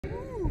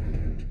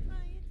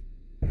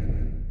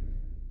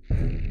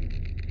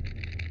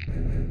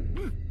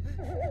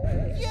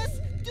Yes,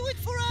 do it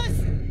for us!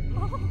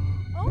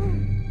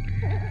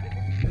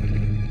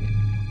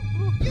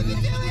 You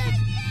can do it!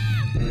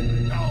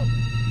 No!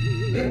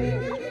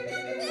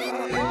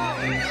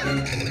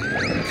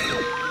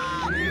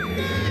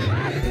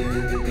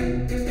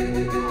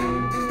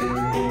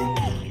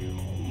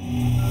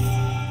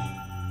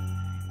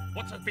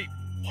 What's that beep?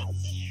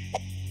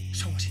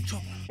 Someone's in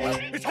trouble.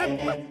 It's him!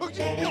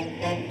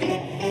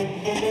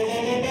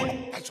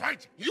 That's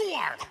right, you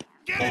are!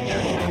 Get in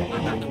there!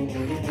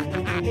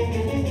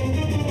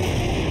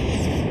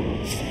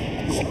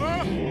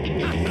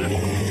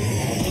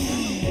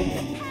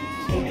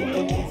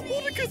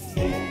 Sportacus!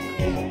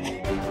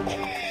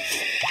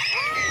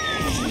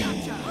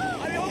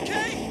 Are you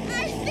okay? I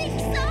think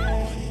so.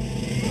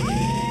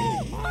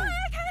 Oh,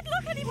 I can't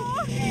look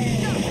anymore.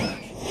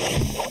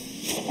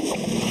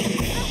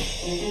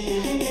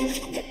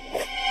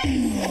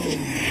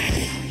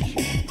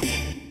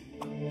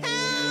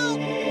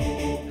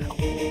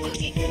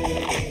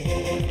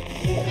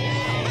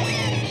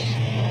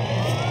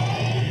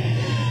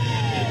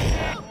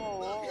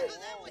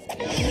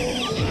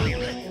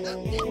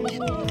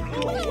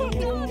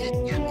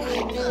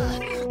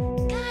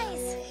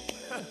 Guys!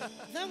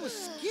 That was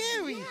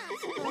scary!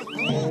 What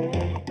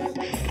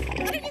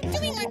are you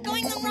doing? We're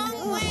going the wrong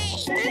way.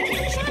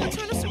 You're trying to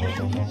turn us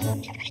around.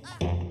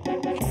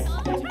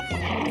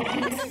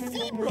 That's a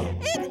zebra.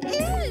 It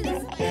is.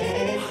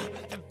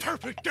 The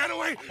perfect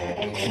getaway!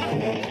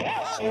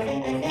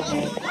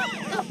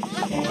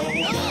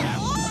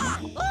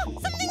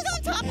 Something's on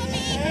top of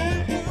me.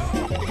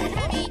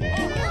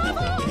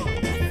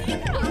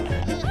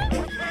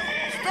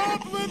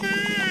 Stop, Libby!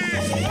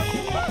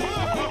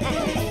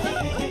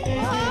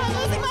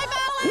 Losing my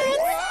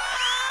balance.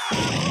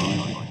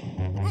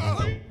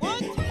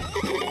 What?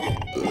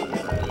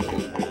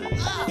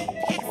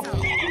 Pixel.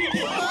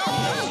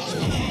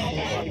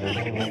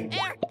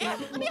 Air,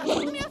 let me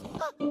out.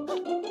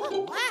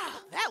 Wow,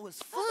 that was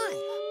fun!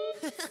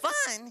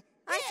 Fun?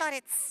 I thought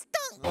it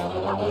stunk.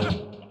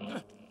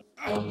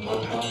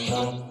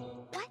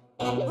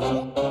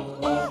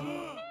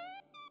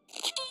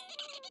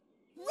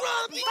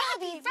 Robbie!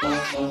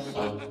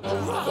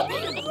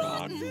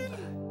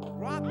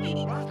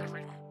 Robbie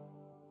Rotten.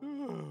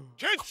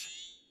 Kids,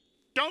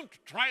 don't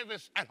try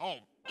this at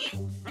home.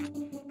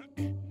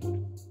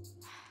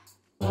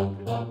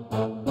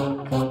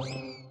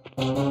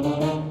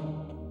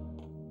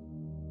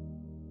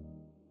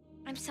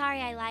 I'm sorry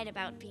I lied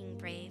about being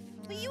brave.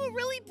 Well, you were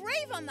really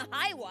brave on the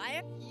high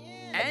wire.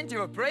 Yeah. And you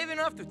were brave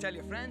enough to tell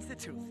your friends the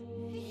truth.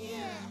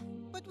 Yeah,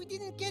 but we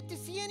didn't get to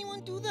see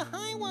anyone do the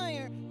high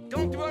wire.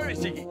 Don't worry,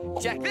 Ziggy.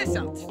 Check this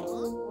out.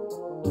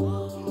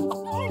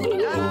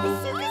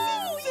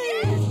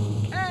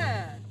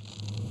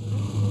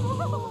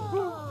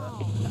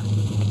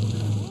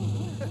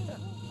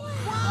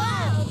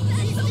 Wow,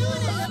 he's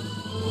doing it.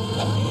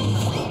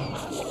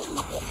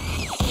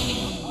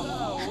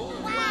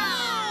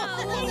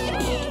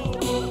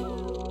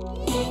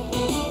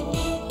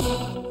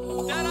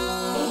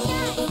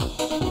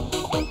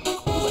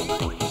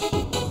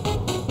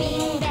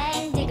 Bing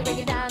bang, digga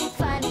digga dong,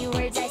 funny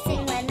words I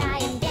sing when I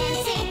am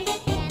dancing.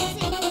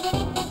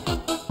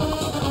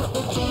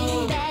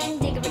 Bing bang,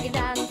 digga digga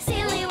dong,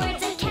 silly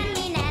words that can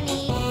mean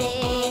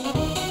anything.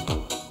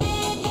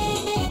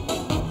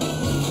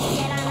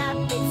 Get on up,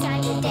 it's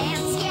time to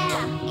dance,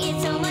 yeah.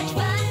 It's so much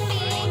fun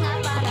being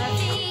up on our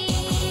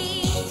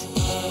feet.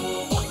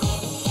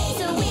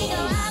 So we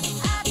go up,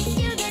 up,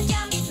 do the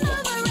jump,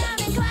 move around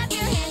and clap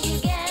your hands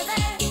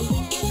together.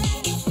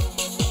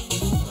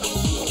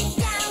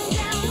 Down,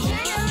 down,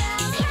 turn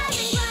around,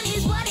 having fun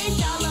is what it's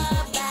all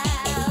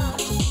about.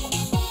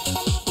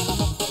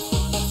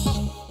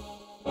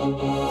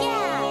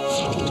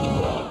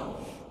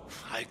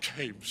 Yeah. I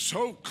came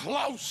so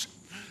close.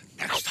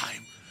 Next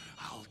time,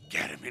 I'll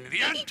get him in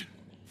the end.